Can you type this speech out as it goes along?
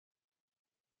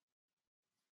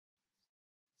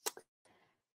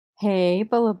Hey,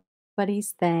 Bolo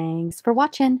buddies, thanks for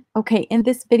watching. Okay, in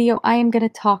this video, I am going to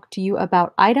talk to you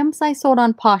about items I sold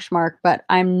on Poshmark, but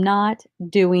I'm not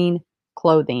doing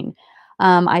clothing.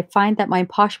 I find that my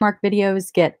Poshmark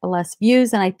videos get less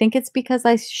views, and I think it's because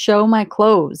I show my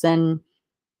clothes. And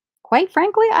quite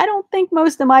frankly, I don't think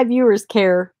most of my viewers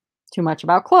care too much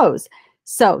about clothes.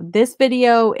 So this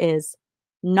video is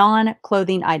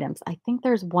non-clothing items. I think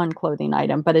there's one clothing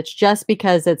item, but it's just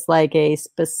because it's like a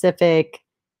specific.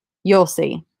 You'll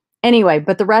see. Anyway,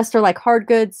 but the rest are like hard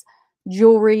goods,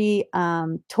 jewelry,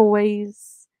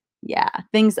 toys, yeah,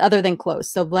 things other than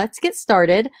clothes. So let's get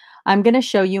started. I'm going to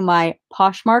show you my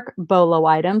Poshmark Bolo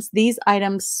items. These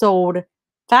items sold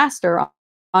faster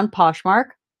on Poshmark.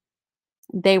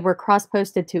 They were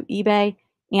cross-posted to eBay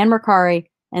and Mercari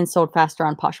and sold faster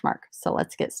on Poshmark. So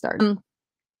let's get started.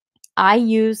 I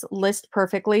use List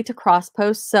Perfectly to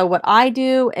cross-post. So what I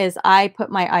do is I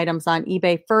put my items on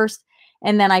eBay first,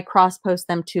 and then I cross-post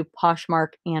them to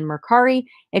Poshmark and Mercari.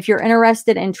 If you're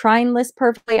interested in trying List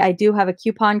Perfectly, I do have a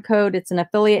coupon code. It's an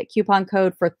affiliate coupon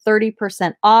code for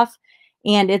 30% off,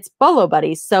 and it's Bolo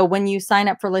Buddies. So when you sign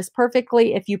up for List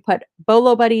Perfectly, if you put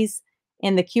Bolo Buddies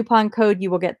in the coupon code, you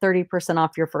will get 30%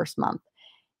 off your first month.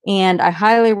 And I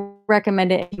highly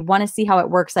recommend it. If you want to see how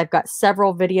it works, I've got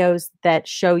several videos that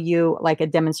show you like a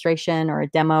demonstration or a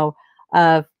demo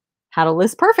of how to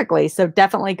list perfectly. So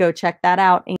definitely go check that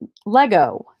out. And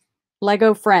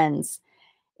Lego Friends.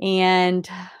 And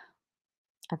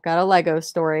I've got a Lego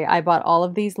story. I bought all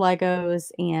of these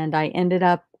Legos and I ended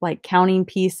up like counting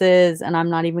pieces, and I'm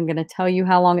not even going to tell you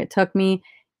how long it took me.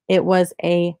 It was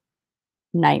a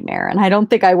nightmare, and I don't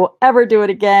think I will ever do it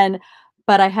again.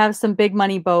 But I have some big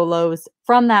money bolos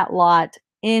from that lot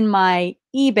in my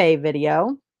eBay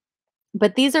video.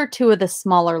 But these are two of the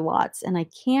smaller lots, and I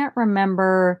can't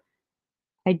remember.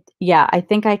 I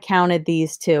think I counted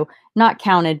these two. Not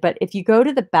counted, but if you go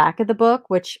to the back of the book,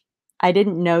 which I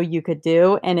didn't know you could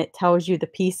do, and it tells you the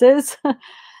pieces.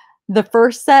 The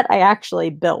first set I actually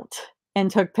built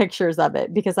and took pictures of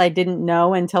it because I didn't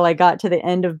know until I got to the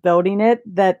end of building it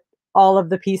that all of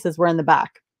the pieces were in the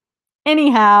back.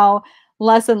 Anyhow,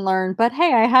 lesson learned, but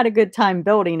hey, I had a good time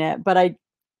building it, but I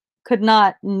could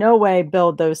not, no way,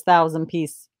 build those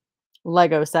 1,000-piece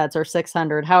Lego sets or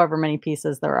 600, however many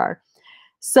pieces there are.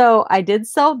 So I did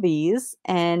sell these,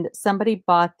 and somebody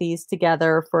bought these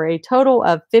together for a total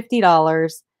of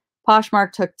 $50.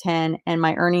 Poshmark took 10, and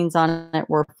my earnings on it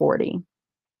were 40.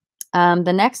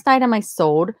 The next item I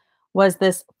sold was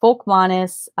this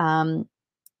Folkmanis.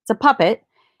 It's a puppet.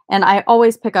 And I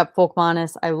always pick up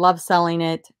Folkmanis. I love selling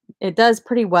it. It does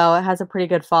pretty well. It has a pretty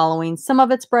good following. Some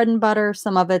of it's bread and butter.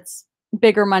 Some of it's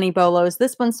bigger money bolos.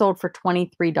 This one sold for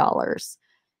 $23.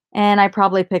 And I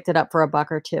probably picked it up for $1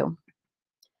 or $2.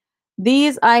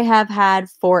 These I have had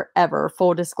forever,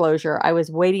 full disclosure. I was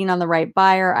waiting on the right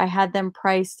buyer. I had them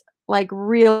priced like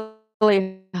really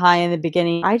high in the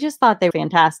beginning. I just thought they were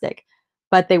fantastic,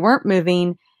 but they weren't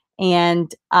moving.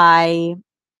 And I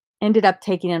ended up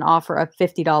taking an offer of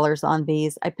 $50 on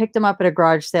these. I picked them up at a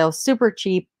garage sale, super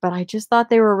cheap, but I just thought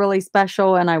they were really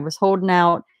special and I was holding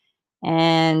out.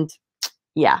 And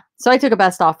yeah, so I took a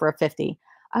best offer of $50.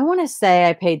 I want to say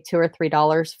I paid $2 or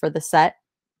 $3 for the set.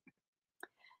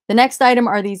 The next item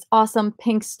are these awesome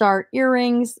pink star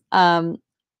earrings.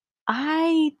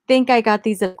 I think I got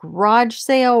these at a garage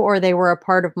sale or they were a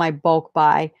part of my bulk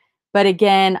buy. But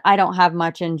again, I don't have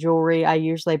much in jewelry. I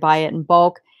usually buy it in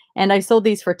bulk. And I sold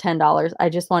these for $10. I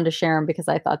just wanted to share them because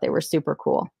I thought they were super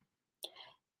cool.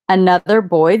 Another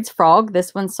Boyd's frog.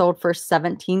 This one sold for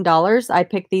 $17. I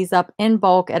picked these up in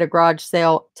bulk at a garage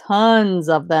sale. Tons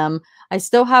of them. I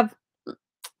still have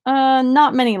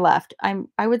not many left.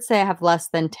 I would say I have less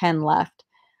than 10 left.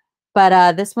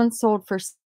 But this one sold for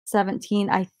 $17.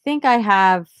 I think I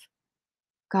have,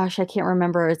 gosh, I can't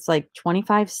remember. It's like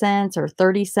 25 cents or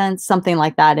 30 cents, something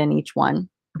like that in each one.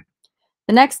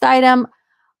 The next item,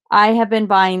 I have been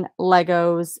buying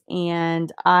Legos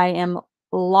and I am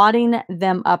lotting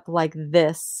them up like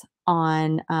this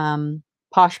on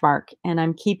Poshmark, and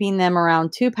I'm keeping them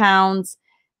around 2 pounds.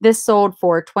 This sold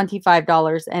for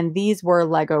 $25 and these were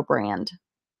Lego brand.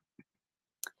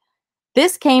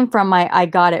 This came from my I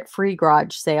Got It Free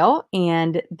garage sale,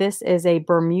 and this is a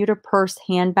Bermuda purse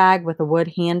handbag with a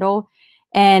wood handle.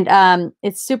 And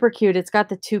it's super cute. It's got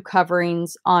the 2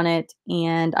 coverings on it,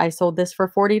 and I sold this for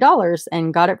 $40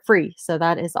 and got it free. So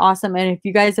that is awesome. And if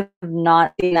you guys have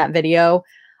not seen that video,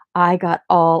 I got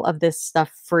all of this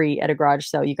stuff free at a garage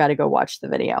sale. You got to go watch the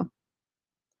video.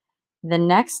 The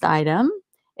next item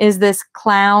is this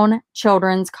clown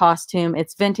children's costume.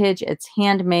 It's vintage. It's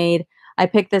handmade. I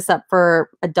picked this up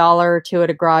for $1 or 2 at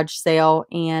a garage sale,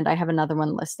 and I have another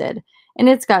one listed. And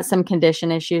it's got some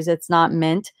condition issues. It's not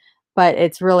mint, but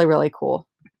it's really, really cool.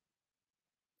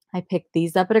 I picked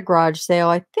these up at a garage sale.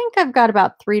 I think I've got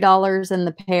about $3 in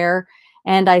the pair,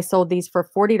 and I sold these for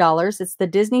 $40. It's the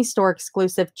Disney Store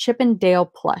exclusive Chip and Dale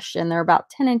plush, and they're about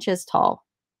 10 inches tall.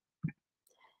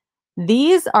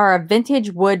 These are a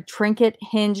vintage wood trinket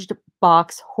hinged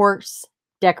box horse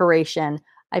decoration.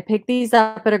 I picked these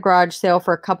up at a garage sale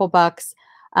for a couple bucks.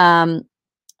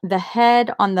 The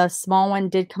head on the small one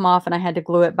did come off and I had to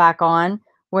glue it back on,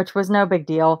 which was no big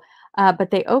deal. But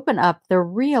they open up. They're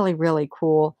really, really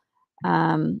cool.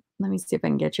 Let me see if I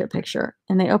can get you a picture.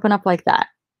 And they open up like that.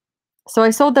 So I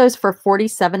sold those for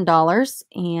 $47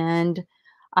 and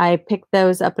I picked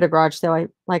those up at a garage sale.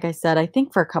 Like I said, I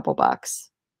think for a couple bucks.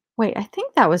 Wait, I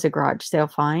think that was a garage sale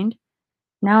find.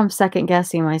 Now I'm second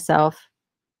guessing myself.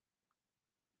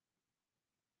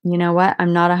 You know what?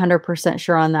 I'm not 100%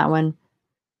 sure on that one.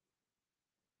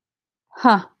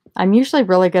 Huh. I'm usually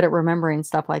really good at remembering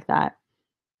stuff like that.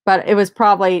 But it was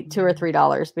probably $2 or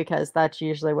 $3 because that's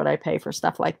usually what I pay for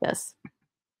stuff like this.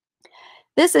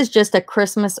 This is just a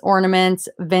Christmas ornaments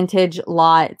vintage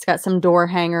lot. It's got some door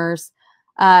hangers.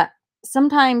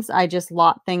 Sometimes I just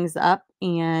lot things up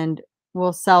and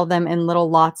we'll sell them in little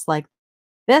lots like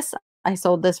this. I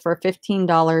sold this for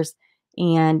 $15.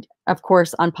 And of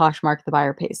course, on Poshmark, the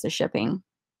buyer pays the shipping.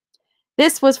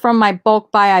 This was from my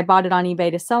bulk buy. I bought it on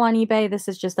eBay to sell on eBay. This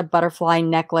is just a butterfly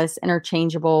necklace,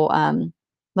 interchangeable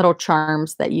little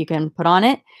charms that you can put on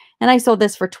it. And I sold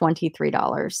this for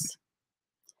 $23.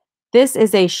 This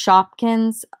is a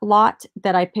Shopkins lot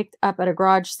that I picked up at a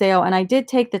garage sale. And I did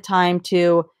take the time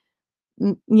to,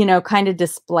 kind of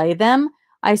display them.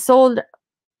 I sold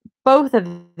both of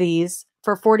these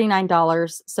for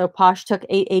 $49. So Posh took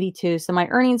 $8.82. So my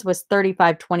earnings was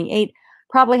 $35.28.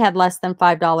 Probably had less than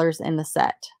 $5 in the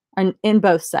set, in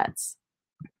both sets.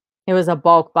 It was a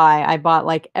bulk buy. I bought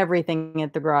like everything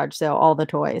at the garage sale, all the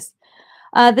toys.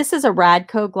 This is a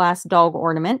Radco glass dog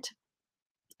ornament.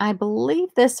 I believe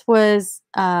this was,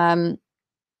 it's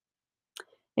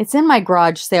in my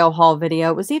garage sale haul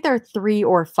video. It was either $3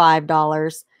 or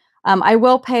 $5. I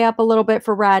will pay up a little bit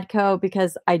for Radco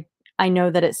because I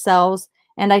know that it sells.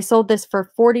 And I sold this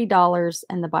for $40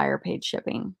 and the buyer paid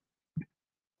shipping.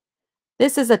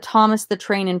 This is a Thomas the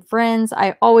Train and Friends.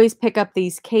 I always pick up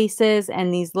these cases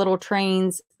and these little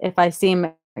trains. If I see them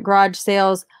at garage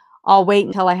sales, I'll wait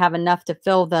until I have enough to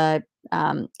fill the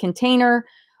container,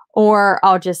 or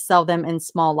I'll just sell them in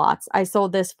small lots. I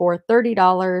sold this for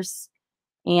 $30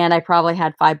 and I probably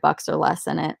had $5 or less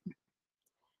in it.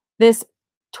 This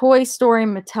Toy Story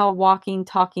Mattel walking,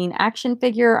 talking action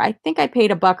figure, I think I paid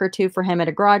 $1 or $2 for him at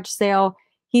a garage sale.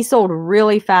 He sold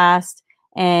really fast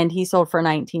and he sold for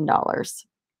 $19.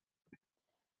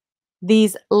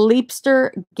 These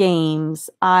Leapster games,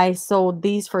 I sold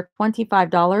these for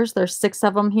 $25. There's 6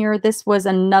 of them here. This was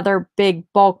another big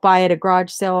bulk buy at a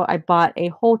garage sale. I bought a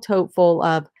whole tote full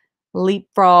of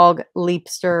Leapfrog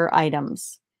Leapster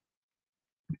items.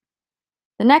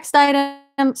 The next item,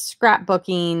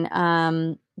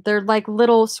 scrapbooking. They're like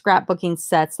little scrapbooking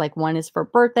sets. Like one is for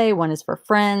birthday, one is for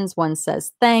friends, one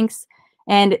says thanks.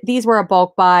 And these were a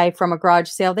bulk buy from a garage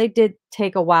sale. They did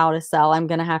take a while to sell. I'm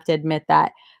going to have to admit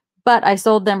that. But I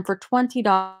sold them for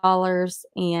 $20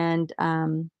 and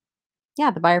yeah,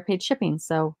 the buyer paid shipping.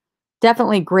 So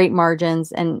definitely great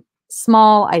margins and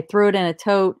small. I threw it in a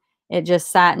tote. It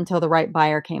just sat until the right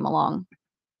buyer came along.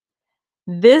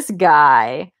 This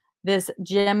guy, this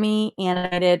Jimmy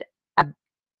animated,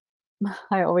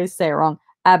 I always say it wrong,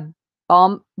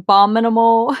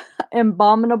 abominable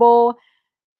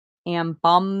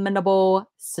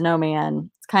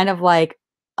snowman. It's kind of like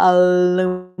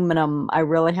aluminum. I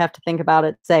really have to think about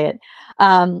it, say it.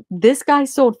 This guy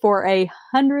sold for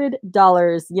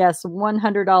 $100. Yes,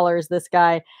 $100, this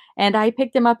guy. And I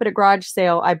picked him up at a garage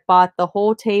sale. I bought the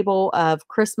whole table of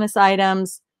Christmas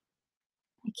items.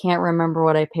 I can't remember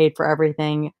what I paid for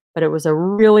everything, but it was a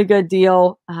really good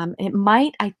deal.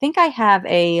 I think I have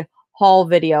a haul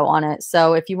video on it.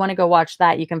 So if you want to go watch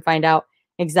that, you can find out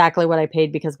exactly what I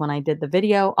paid, because when I did the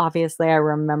video, obviously I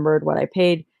remembered what I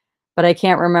paid, but I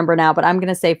can't remember now, but I'm going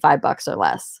to say $5 or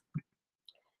less.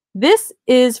 This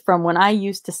is from when I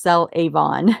used to sell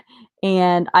Avon,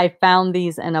 and I found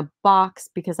these in a box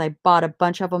because I bought a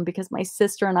bunch of them because my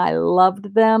sister and I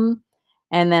loved them.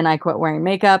 And then I quit wearing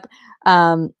makeup,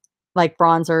 like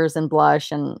bronzers and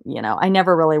blush. And, I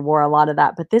never really wore a lot of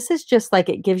that, but this is just like,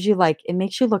 it gives you it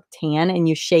makes you look tan and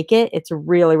you shake it. It's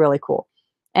really, really cool.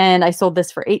 And I sold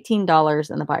this for $18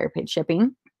 and the buyer paid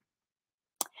shipping.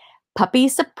 Puppy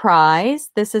surprise.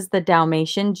 This is the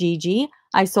Dalmatian Gigi.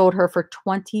 I sold her for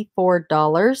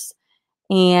 $24.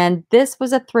 And this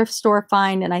was a thrift store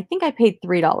find, and I think I paid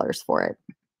 $3 for it.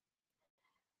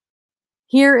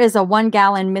 Here is a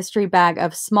 1-gallon mystery bag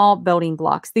of small building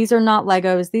blocks. These are not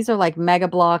Legos. These are like mega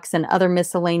blocks and other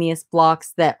miscellaneous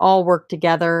blocks that all work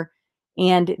together.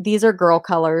 And these are girl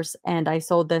colors, and I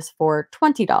sold this for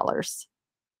 $20.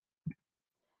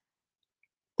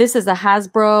 This is a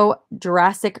Hasbro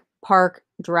Jurassic Park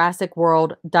Jurassic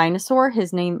World dinosaur.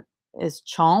 His name is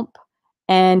Chomp,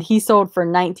 and he sold for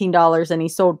 $19, and he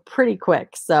sold pretty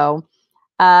quick. So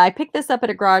I picked this up at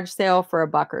a garage sale for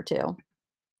 $1 or $2.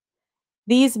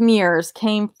 These mirrors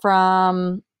came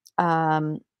from a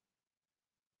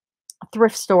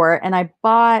thrift store, and I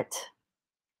bought,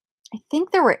 I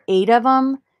think there were 8 of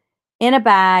them in a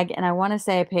bag, and I want to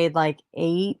say I paid like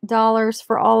 $8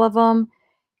 for all of them.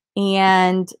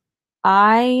 And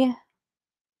I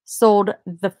sold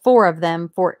the 4 of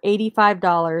them for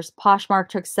 $85. Poshmark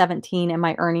took 17, and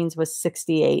my earnings was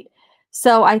 68.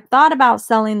 So I thought about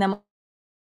selling them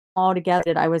all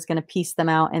together. I was going to piece them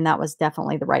out, and that was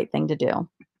definitely the right thing to do.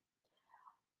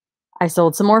 I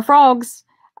sold some more frogs.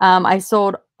 I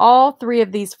sold all 3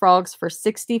 of these frogs for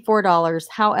 $64.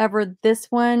 However, this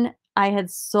one I had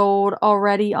sold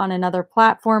already on another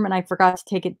platform, and I forgot to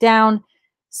take it down.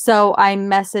 So I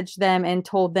messaged them and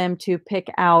told them to pick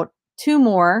out 2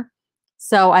 more.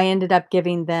 So I ended up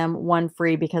giving them 1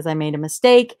 free because I made a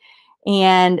mistake.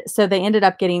 And so they ended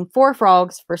up getting 4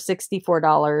 frogs for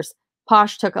 $64.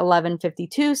 Posh took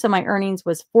 $11.52, so my earnings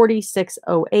was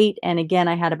 $46.08. And again,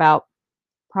 I had about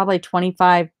probably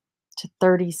 25 to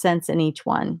 30 cents in each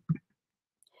one.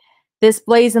 This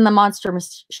Blaze in the Monster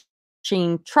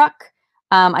Machine truck,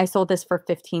 I sold this for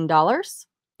 $15.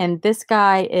 And this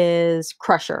guy is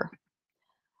Crusher.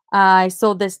 I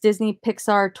sold this Disney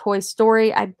Pixar Toy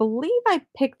Story. I believe I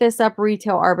picked this up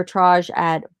retail arbitrage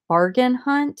at Bargain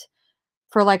Hunt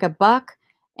for like $1.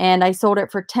 And I sold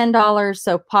it for $10.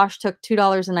 So Posh took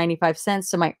 $2.95.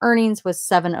 So my earnings was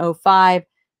 $7.05.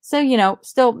 So, you know,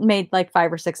 still made like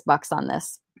 $5 or $6 on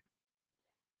this.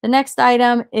 The next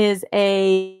item is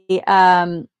a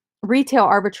retail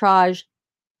arbitrage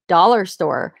dollar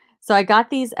store. So I got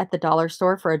these at the dollar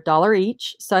store for $1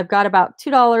 each. So I've got about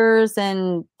 $2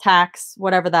 and tax,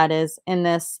 whatever that is, in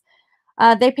this.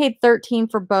 They paid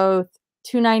 $13 for both.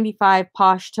 $2.95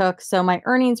 Posh took. So my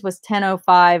earnings was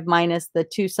 $10.05 minus the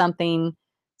 2 something.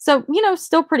 So, you know,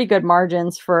 still pretty good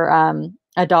margins for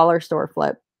a dollar store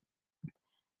flip.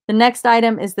 The next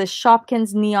item is the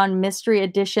Shopkins Neon Mystery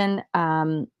Edition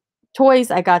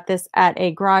toys. I got this at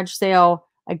a garage sale.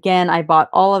 Again, I bought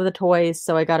all of the toys,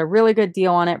 so I got a really good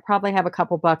deal on it. Probably have a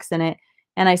couple bucks in it.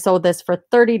 And I sold this for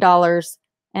 $30,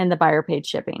 and the buyer paid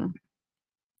shipping.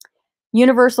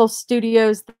 Universal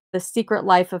Studios, The Secret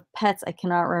Life of Pets. I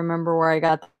cannot remember where I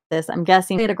got this. I'm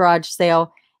guessing at a garage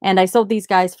sale. And I sold these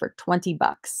guys for $20.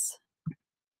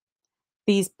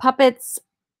 These puppets,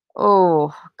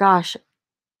 oh gosh,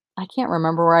 I can't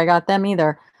remember where I got them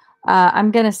either.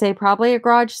 I'm going to say probably a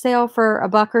garage sale for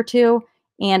 $1 or $2.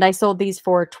 And I sold these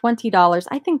for $20.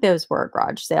 I think those were a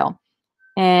garage sale.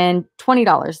 And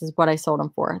 $20 is what I sold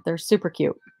them for. They're super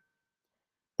cute.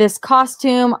 This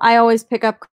costume, I always pick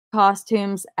up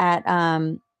costumes at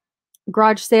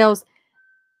garage sales.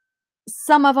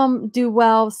 Some of them do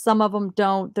well. Some of them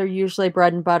don't. They're usually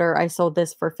bread and butter. I sold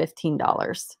this for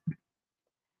 $15.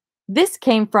 This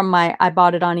came from I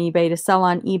bought it on eBay to sell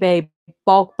on eBay,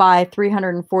 bulk buy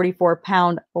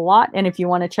 344-pound lot. And if you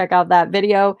want to check out that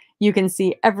video, you can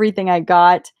see everything I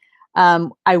got.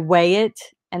 I weigh it,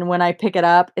 and when I pick it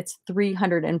up, it's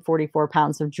 344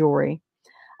 pounds of jewelry.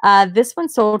 This one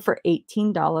sold for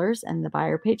 $18, and the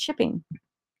buyer paid shipping.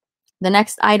 The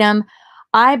next item,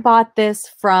 I bought this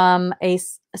from a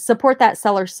Support That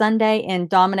Seller Sunday in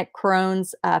Dominic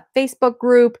Crone's Facebook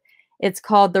group. It's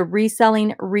called the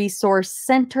Reselling Resource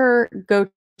Center. Go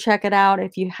check it out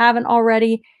if you haven't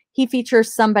already. He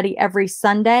features somebody every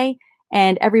Sunday,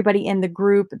 and everybody in the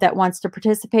group that wants to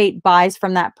participate buys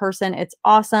from that person. It's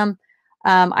awesome.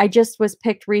 I just was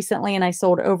picked recently, and I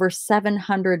sold over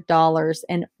 $700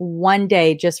 in one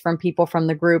day just from people from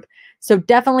the group. So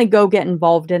definitely go get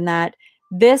involved in that.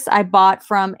 This I bought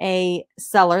from a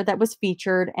seller that was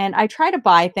featured, and I try to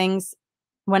buy things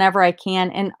whenever I can.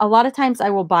 And a lot of times I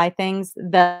will buy things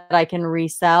that I can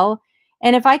resell.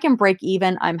 And if I can break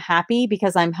even, I'm happy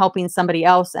because I'm helping somebody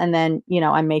else, and then, you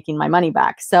know, I'm making my money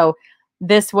back. So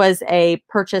this was a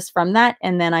purchase from that.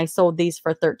 And then I sold these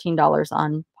for $13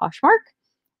 on Poshmark,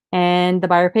 and the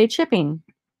buyer paid shipping.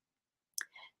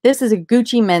 This is a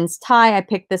Gucci men's tie. I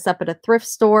picked this up at a thrift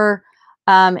store.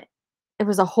 it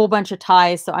was a whole bunch of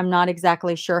ties, so I'm not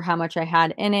exactly sure how much I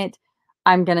had in it.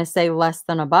 I'm gonna say less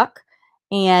than a buck,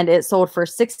 and it sold for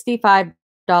 $65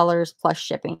 plus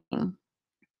shipping.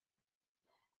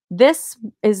 This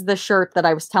is the shirt that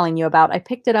I was telling you about. I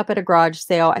picked it up at a garage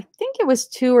sale. I think it was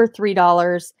 2 or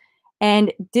 $3.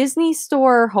 And Disney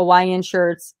Store Hawaiian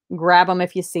shirts, grab them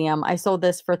if you see them. I sold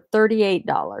this for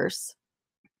 $38.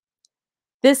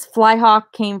 This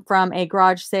Flyhawk came from a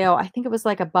garage sale. I think it was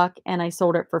like a buck and I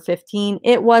sold it for 15.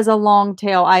 It was a long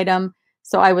tail item,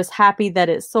 so I was happy that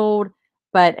it sold,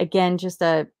 but again, just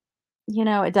it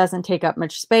doesn't take up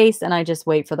much space and I just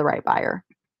wait for the right buyer.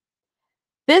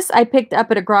 This I picked up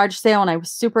at a garage sale and I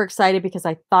was super excited because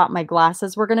I thought my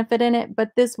glasses were going to fit in it, but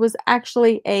this was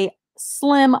actually a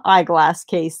slim eyeglass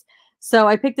case. So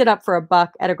I picked it up for a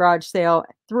buck at a garage sale,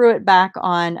 threw it back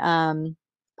on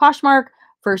Poshmark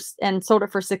and sold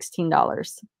it for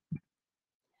 $16.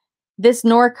 This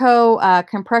Norco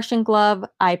compression glove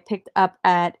I picked up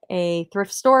at a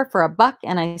thrift store for a buck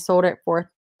and I sold it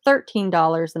for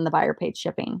 $13 and the buyer paid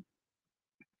shipping.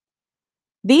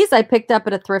 These I picked up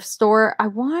at a thrift store. I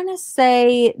want to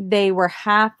say they were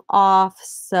half off,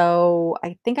 so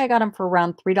I think I got them for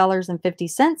around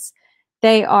 $3.50.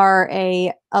 They are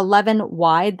a 11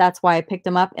 wide. That's why I picked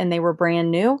them up, and they were brand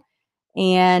new.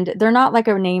 And they're not like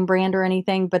a name brand or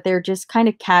anything, but they're just kind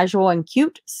of casual and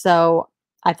cute. So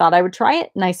I thought I would try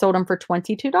it, and I sold them for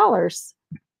 $22.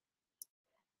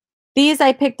 These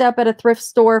I picked up at a thrift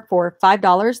store for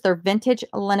 $5. They're vintage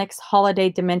Lenox Holiday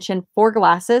Dimension 4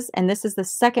 glasses, and this is the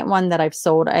second one that I've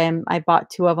sold. I bought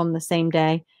 2 of them the same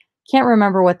day. Can't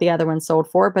remember what the other one sold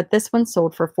for, but this one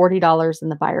sold for $40 and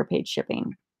the buyer paid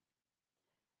shipping.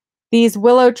 These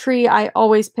Willow Tree, I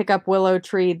always pick up Willow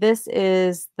Tree. This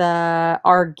is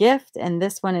our gift, and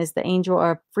this one is the Angel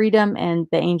of Freedom and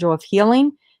the Angel of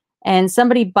Healing. And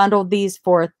somebody bundled these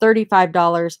for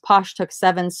 $35. Posh took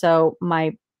 7, so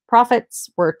my profits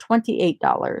were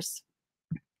 $28.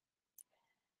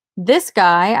 This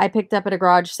guy I picked up at a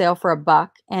garage sale for a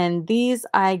buck, and these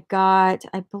I got,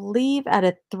 I believe, at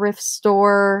a thrift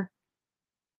store,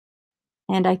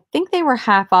 and I think they were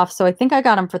half off, so I think I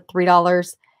got them for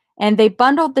 $3. And they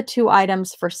bundled the 2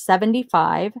 items for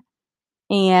 $75,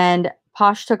 and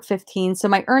Posh took 15. So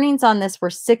my earnings on this were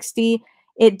 $60.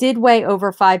 It did weigh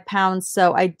over 5 pounds,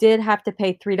 so I did have to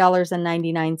pay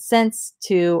 $3.99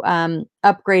 to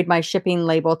upgrade my shipping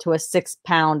label to a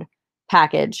 6-pound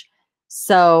package.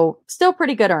 So still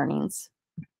pretty good earnings.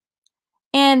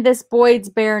 And this Boyd's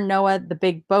Bear Noah, the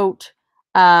big boat,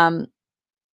 long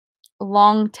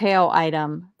tail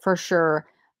item for sure.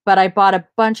 But I bought a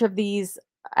bunch of these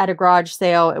at a garage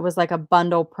sale. It was like a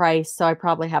bundle price, so I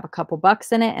probably have a couple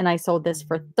bucks in it, and I sold this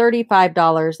for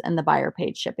 $35 and the buyer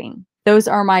paid shipping. Those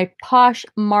are my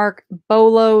Poshmark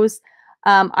Bolos,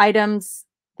 items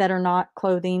that are not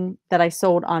clothing that I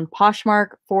sold on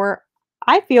Poshmark for,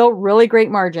 I feel, really great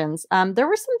margins. There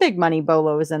were some big money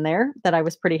Bolos in there that I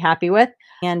was pretty happy with,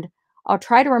 and I'll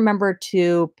try to remember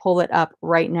to pull it up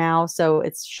right now, so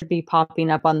it should be popping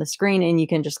up on the screen and you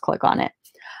can just click on it.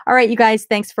 All right, you guys,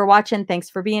 thanks for watching. Thanks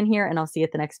for being here, and I'll see you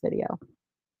at the next video.